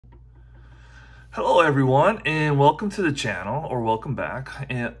Hello everyone and welcome to the channel, or welcome back.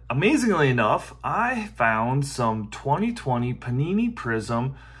 And amazingly enough, I found some 2020 Panini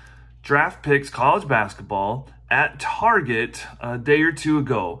Prizm draft picks college basketball at Target a day or two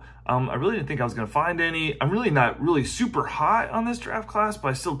ago. I really didn't think I was going to find any. I'm really not super high on this draft class, but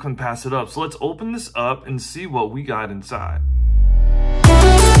I still couldn't pass it up. So let's open this up and see what we got inside.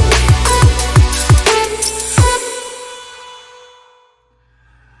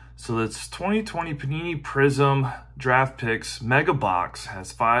 So that's 2020 Panini Prizm draft picks mega box.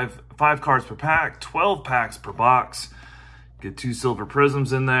 Has five cards per pack, 12 packs per box. Get 2 silver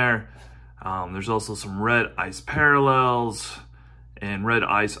prisms in there. There's also some red ice parallels and red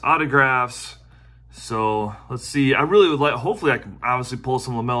ice autographs. So let's see. I really would like, hopefully I can obviously pull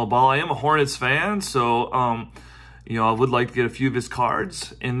some Lamelo ball. I am a Hornets fan, so you know, I would like to get a few of his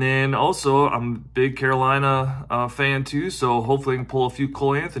cards. And then also, I'm a big Carolina fan too, so hopefully I can pull a few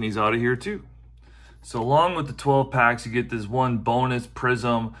Cole Anthonys out of here too. So along with the 12 packs, you get this one bonus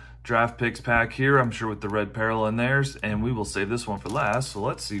Prizm draft picks pack here, I'm sure with the red parallel in theirs, and we will save this one for last. So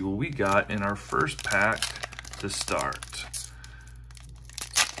let's see what we got in our first pack to start.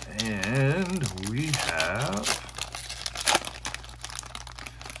 And we have,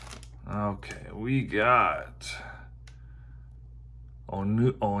 okay, we got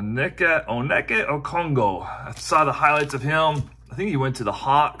Oneke Okongo. I saw the highlights of him. I think he went to the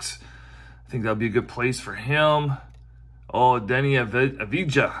Hawks. I think that'll be a good place for him. Oh, Denny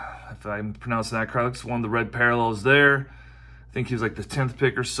Avija, if I'm pronouncing that correctly. It's one of the red parallels there. I think he was like the 10th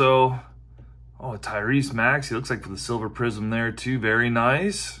pick or so. Oh, Tyrese Max. He looks like for the silver prism there too. Very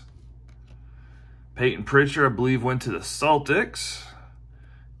nice. Peyton Pritchard, I believe, went to the Celtics.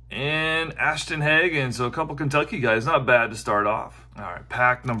 And Ashton Hagen. So a couple Kentucky guys. Not bad to start off. All right,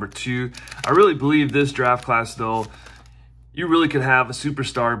 pack number 2. I really believe this draft class, though, you really could have a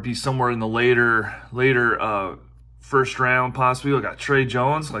superstar be somewhere in the later first round, possibly. I got Trey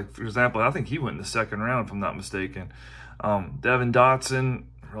Jones, like, for example, I think he went in the second round, if I'm not mistaken. Devin Dotson,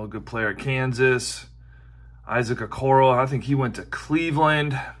 real good player at Kansas. Isaac Okoro, I think he went to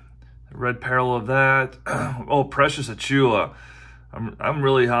Cleveland. The red parallel of that. Oh, Precious Achiuwa. I'm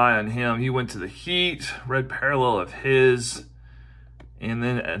really high on him. He went to the Heat. Red parallel of his. And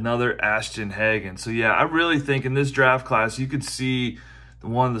then another Ashton Hagen. So, yeah, I really think in this draft class, you could see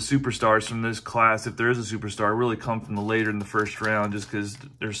one of the superstars from this class, if there is a superstar, really come from the later in the first round, just because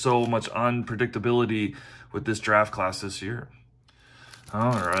there's so much unpredictability with this draft class this year.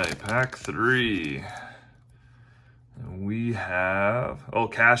 All right, pack 3. And we have, oh,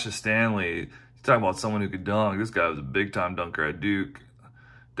 Cassius Stanley. You're talking about someone who could dunk. This guy was a big-time dunker at Duke.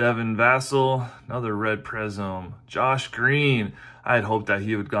 Devin Vassell, another red prism. Josh Green. I had hoped that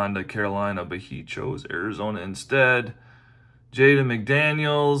he would have gone to Carolina, but he chose Arizona instead. Jaden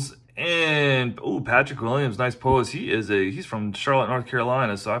McDaniels and Patrick Williams, nice pose. He's from Charlotte, North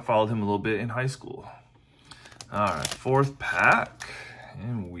Carolina, so I followed him a little bit in high school. All right, 4th pack,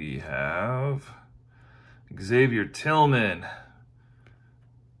 and we have Xavier Tillman,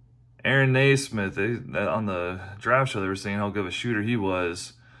 Aaron Naismith. On the draft show, they were saying how good of a shooter he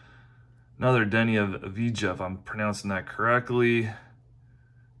was. Another Denny Avija, if I'm pronouncing that correctly.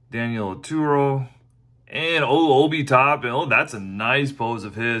 Daniel Oturo. And, Obi Toppin. Oh, that's a nice pose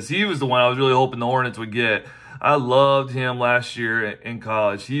of his. He was the one I was really hoping the Hornets would get. I loved him last year in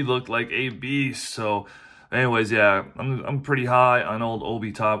college. He looked like a beast. So, anyways, yeah, I'm pretty high on old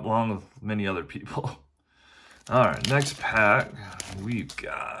Obi Top, along with many other people. All right, next pack, we've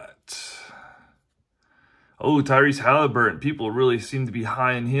got, Tyrese Halliburton. People really seem to be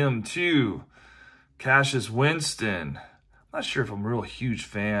high on him, too. Cassius Winston. I'm not sure if I'm a real huge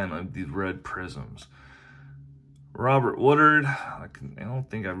fan of these red prisms. Robert Woodard. I don't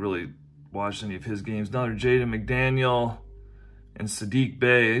think I really watched any of his games. Another Jaden McDaniel. And Sadiq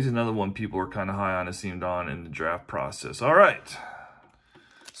Bey. He's another one people were kind of high on, it seemed, on in the draft process. All right.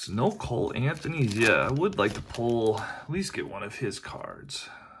 So no Cole Anthonys yet. I would like to pull, at least get one of his cards.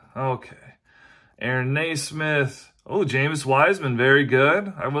 Okay. Aaron Naismith. Oh, James Wiseman, very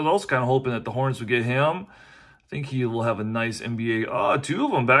good. I was also kind of hoping that the Hornets would get him. I think he will have a nice NBA. Oh, 2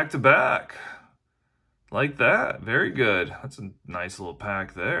 of them back-to-back. Like that. Very good. That's a nice little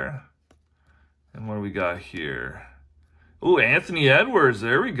pack there. And what do we got here? Oh, Anthony Edwards.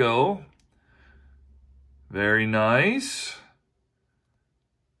 There we go. Very nice.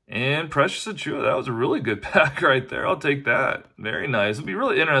 And Precious Achiuwa, that was a really good pack right there. I'll take that. Very nice. It'll be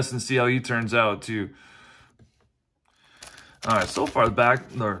really interesting to see how he turns out, too. All right, so far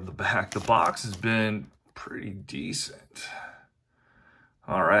the box has been pretty decent.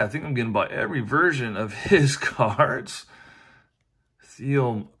 All right, I think I'm getting about every version of his cards.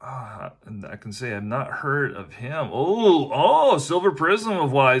 Theo, I can say I've not heard of him. Oh, Silver Prism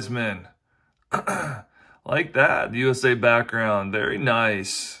of Wiseman. Like that. The USA background. Very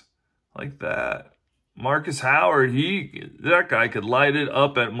nice. Like that. Marcus Howard, that guy could light it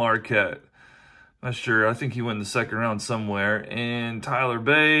up at Marquette. Not sure. I think he went in the second round somewhere. And Tyler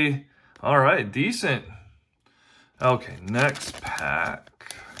Bay. All right, decent. Okay, next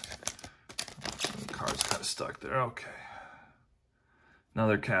pack. The card's kind of stuck there. Okay.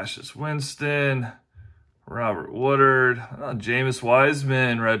 Another Cassius Winston. Robert Woodard. Jameis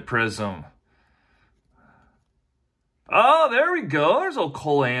Wiseman, Red Prism. Oh, there we go. There's old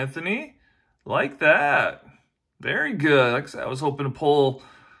Cole Anthony. Like that. Very good. Like I said, I was hoping to pull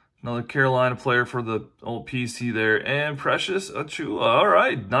another Carolina player for the old PC there. And Precious Achiuwa. All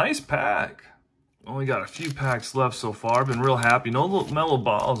right, nice pack. Only got a few packs left so far. Been real happy. No Lamelo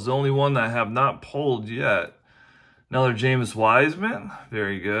Ball is the only one that I have not pulled yet. Another Jameis Wiseman.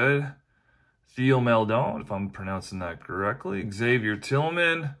 Very good. Theo Maledon, if I'm pronouncing that correctly. Xavier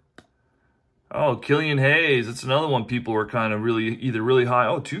Tillman. Oh, Killian Hayes. That's another one people were kind of either really high.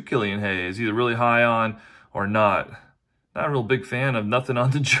 Oh, two Killian Hayes. Either really high on or not. Not a real big fan of nothing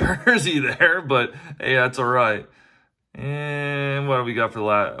on the jersey there, but hey, that's all right. And what do we got for the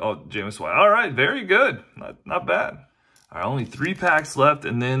last? Oh, James White. All right, very good. Not bad. All right, only 3 packs left,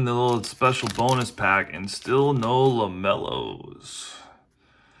 and then the little special bonus pack, and still no Lamelos.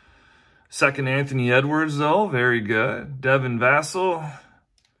 Second Anthony Edwards, though. Very good. Devin Vassell.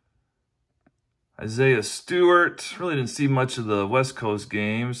 Isaiah Stewart. Really didn't see much of the West Coast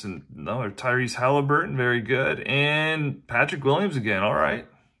games. And another Tyrese Halliburton. Very good. And Patrick Williams again. All right.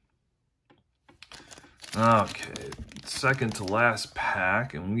 Okay. Second to last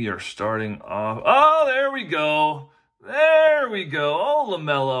pack. And we are starting off. Oh, there we go. There we go. Oh,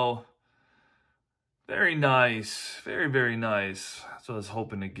 Lamelo. Very nice. Very, very nice. That's what I was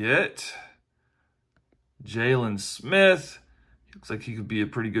hoping to get. Jalen Smith. Looks like he could be a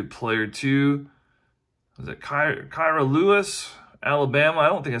pretty good player, too. Was it Kyra Lewis, Alabama? I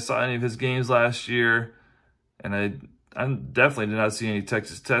don't think I saw any of his games last year. And I definitely did not see any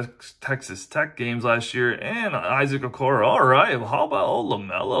Texas Tech games last year. And Isaac Okoro. All right. Well, how about old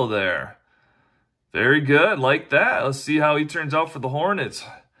Lamelo there? Very good. Like that. Let's see how he turns out for the Hornets.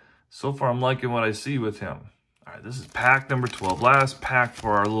 So far, I'm liking what I see with him. All right. This is pack number 12. Last pack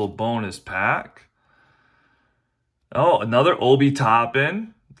for our little bonus pack. Oh, another Obi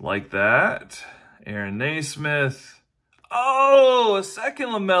Toppin. Like that. Aaron Naismith. Oh, a second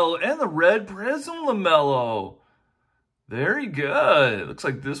Lamelo. And the Red Prism Lamelo. Very good. Looks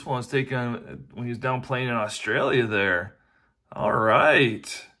like this one's taken when he was down playing in Australia there. All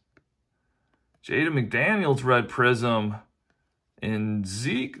right. Jada McDaniels Red Prism. And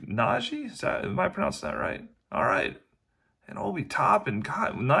Zeke Najee. Am I pronouncing that right? All right. And Obi Toppin.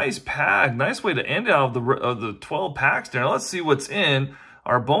 God, nice pack. Nice way to end out of the 12 packs there. Let's see what's in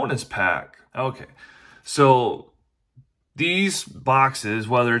our bonus pack. Okay. So these boxes,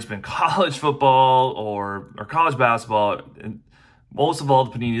 whether it's been college football or college basketball, and most of all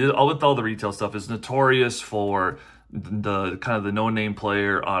the Panini, with all the retail stuff, is notorious for the kind of the no-name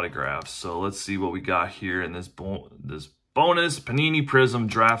player autographs. So let's see what we got here in this bonus Panini Prizm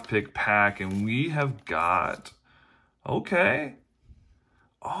draft pick pack. And we have got, okay.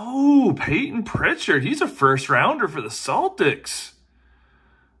 Oh, Peyton Pritchard. He's a first rounder for the Celtics.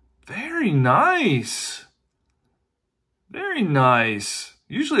 Very nice. Very nice.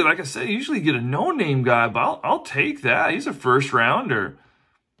 Usually, like I said, you get a no-name guy, but I'll take that. He's a first rounder.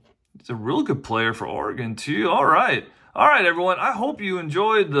 He's a real good player for Oregon, too. All right. All right, everyone. I hope you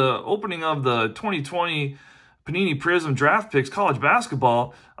enjoyed the opening of the 2020 Panini Prizm Draft Picks College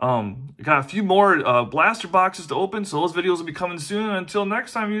Basketball. Got a few more blaster boxes to open, so those videos will be coming soon. Until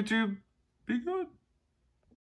next time, YouTube, be good.